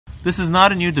This is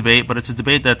not a new debate, but it's a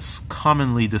debate that's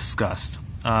commonly discussed.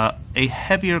 A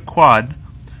heavier quad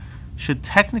should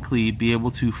technically be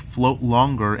able to float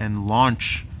longer and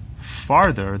launch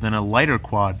farther than a lighter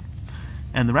quad.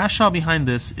 And the rationale behind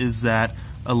this is that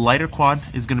a lighter quad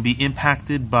is going to be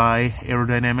impacted by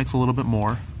aerodynamics a little bit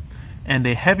more, and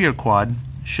a heavier quad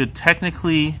should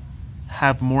technically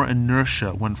have more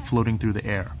inertia when floating through the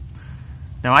air.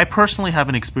 Now, I personally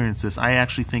haven't experienced this. I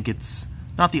actually think it's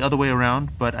not the other way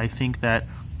around, but I think that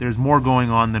there's more going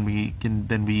on than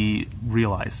we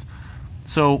realize.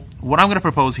 So what I'm going to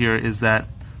propose here is that,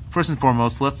 first and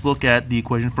foremost, let's look at the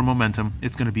equation for momentum.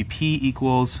 It's going to be P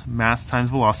equals mass times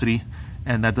velocity,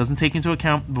 and that doesn't take into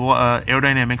account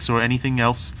aerodynamics or anything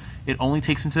else. It only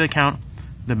takes into account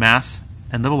the mass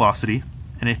and the velocity.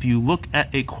 And if you look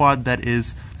at a quad that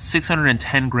is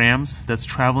 610 grams, that's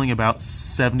traveling about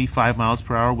 75 miles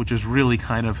per hour, which is really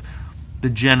kind of the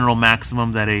general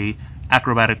maximum that a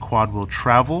acrobatic quad will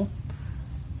travel,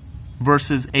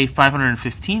 versus a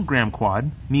 515 gram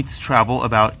quad needs to travel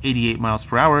about 88 miles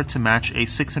per hour to match a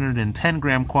 610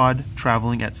 gram quad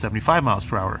traveling at 75 miles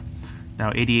per hour.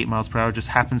 Now, 88 miles per hour just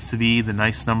happens to be the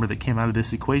nice number that came out of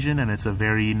this equation, and it's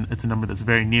a number that's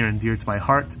very near and dear to my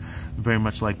heart, very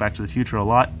much like Back to the Future a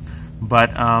lot.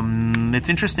 But it's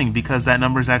interesting because that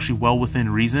number is actually well within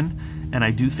reason, and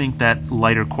I do think that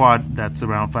lighter quad that's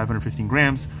around 515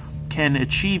 grams can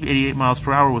achieve 88 miles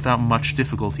per hour without much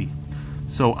difficulty.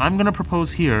 So I'm going to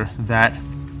propose here that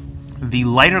the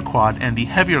lighter quad and the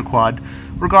heavier quad,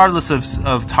 regardless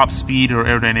of top speed or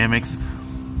aerodynamics,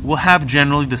 will have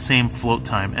generally the same float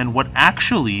time. And what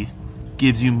actually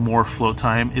gives you more float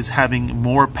time is having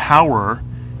more power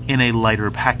in a lighter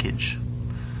package.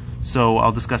 So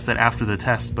I'll discuss that after the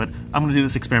test, but I'm going to do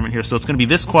this experiment here. So it's going to be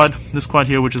this quad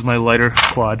here, which is my lighter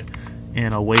quad,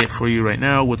 and I'll weigh it for you right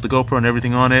now with the GoPro and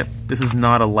everything on it. This is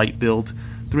not a light build,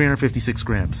 356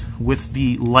 grams. With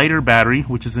the lighter battery,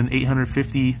 which is an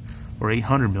 850 or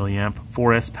 800 milliamp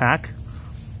 4S pack,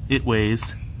 it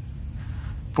weighs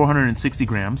 460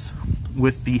 grams.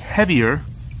 With the heavier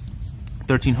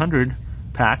 1300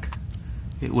 pack,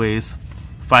 it weighs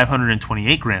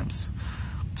 528 grams.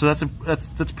 So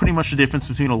that's pretty much the difference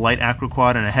between a light acro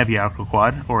quad and a heavy acro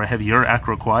quad, or a heavier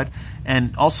acro quad.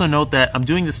 And also note that I'm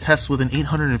doing this test with an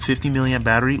 850 milliamp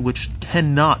battery, which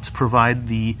cannot provide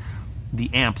the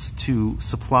amps to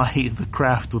supply the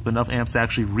craft with enough amps to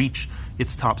actually reach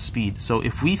its top speed. So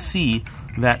if we see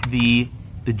that the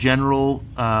general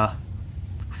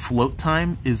float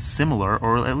time is similar,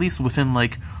 or at least within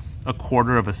like a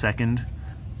quarter of a second,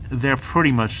 they're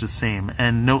pretty much the same.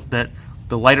 And note that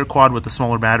the lighter quad with the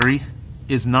smaller battery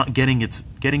is not getting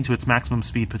to its maximum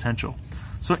speed potential.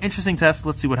 So interesting test.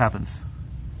 Let's see what happens.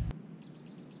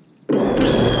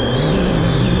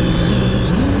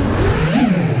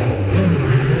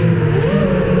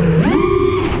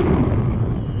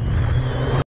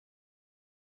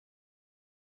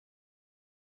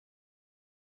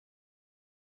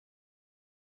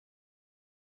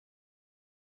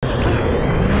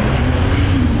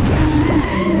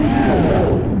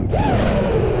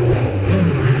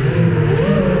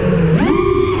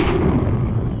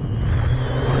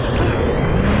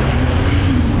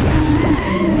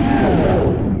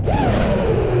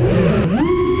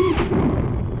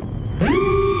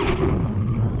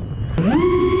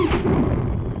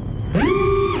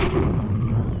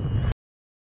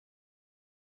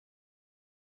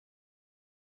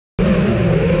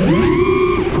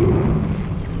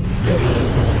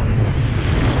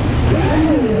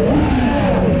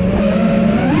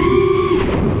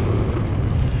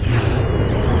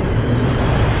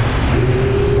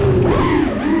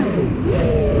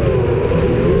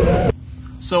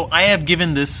 So I have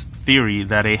given this theory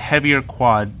that a heavier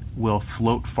quad will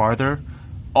float farther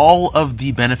all of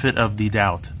the benefit of the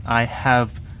doubt. I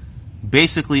have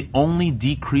basically only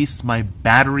decreased my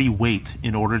battery weight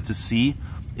in order to see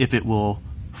if it will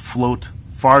float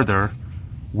farther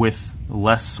with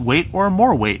less weight or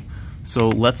more weight. So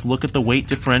let's look at the weight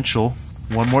differential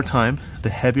one more time. The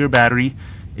heavier battery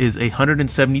is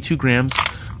 172 grams.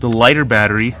 The lighter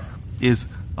battery is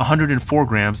 104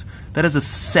 grams. That is a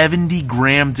 70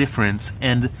 gram difference,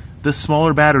 and the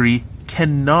smaller battery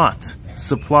cannot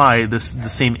supply the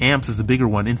same amps as the bigger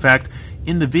one. In fact,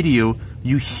 in the video,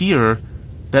 you hear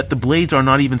that the blades are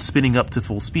not even spinning up to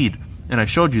full speed, and I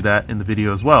showed you that in the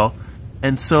video as well.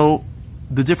 And so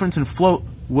the difference in float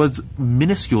was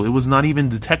minuscule. It was not even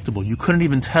detectable. You couldn't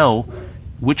even tell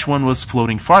which one was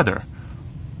floating farther.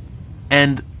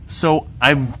 And so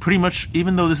I'm pretty much,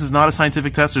 even though this is not a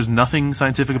scientific test, there's nothing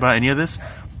scientific about any of this,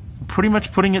 pretty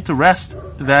much putting it to rest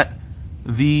that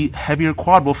the heavier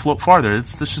quad will float farther.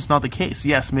 That's just not the case.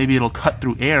 Yes, maybe it'll cut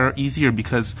through air easier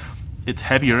because it's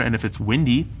heavier, and if it's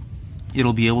windy,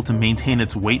 it'll be able to maintain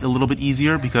its weight a little bit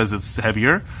easier because it's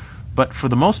heavier. But for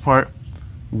the most part,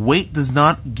 weight does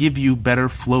not give you better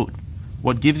float.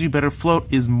 What gives you better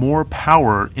float is more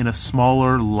power in a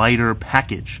smaller, lighter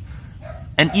package.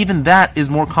 And even that is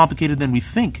more complicated than we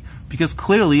think, because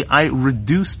clearly I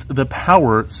reduced the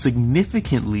power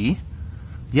significantly,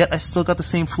 yet I still got the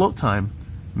same float time.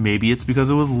 Maybe it's because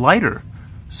it was lighter.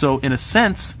 So in a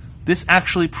sense, this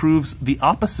actually proves the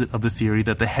opposite of the theory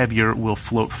that the heavier will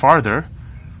float farther,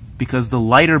 because the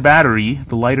lighter battery,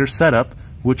 the lighter setup,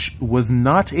 which was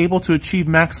not able to achieve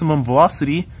maximum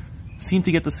velocity, seemed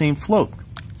to get the same float.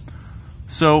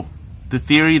 So the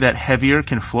theory that heavier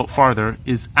can float farther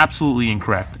is absolutely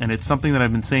incorrect, and it's something that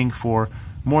I've been saying for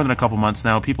more than a couple months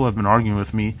now. People have been arguing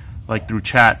with me, like through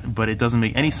chat, but it doesn't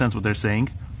make any sense what they're saying.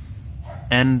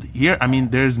 And here, I mean,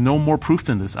 there's no more proof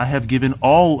than this. I have given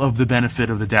all of the benefit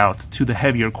of the doubt to the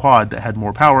heavier quad that had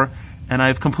more power, and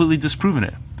I've completely disproven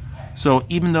it. So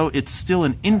even though it's still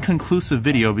an inconclusive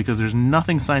video because there's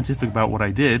nothing scientific about what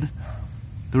I did,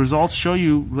 the results show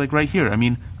you, like right here. I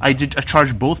mean, I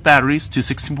charged both batteries to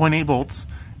 16.8 volts,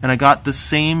 and I got the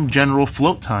same general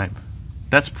float time.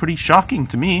 That's pretty shocking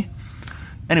to me.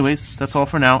 Anyways, that's all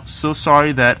for now. So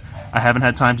sorry that I haven't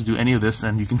had time to do any of this,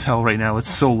 and you can tell right now it's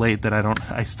so late that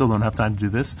I still don't have time to do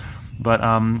this. But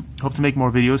hope to make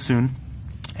more videos soon.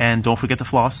 And don't forget to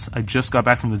floss. I just got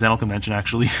back from the dental convention,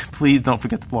 actually. Please don't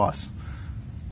forget to floss.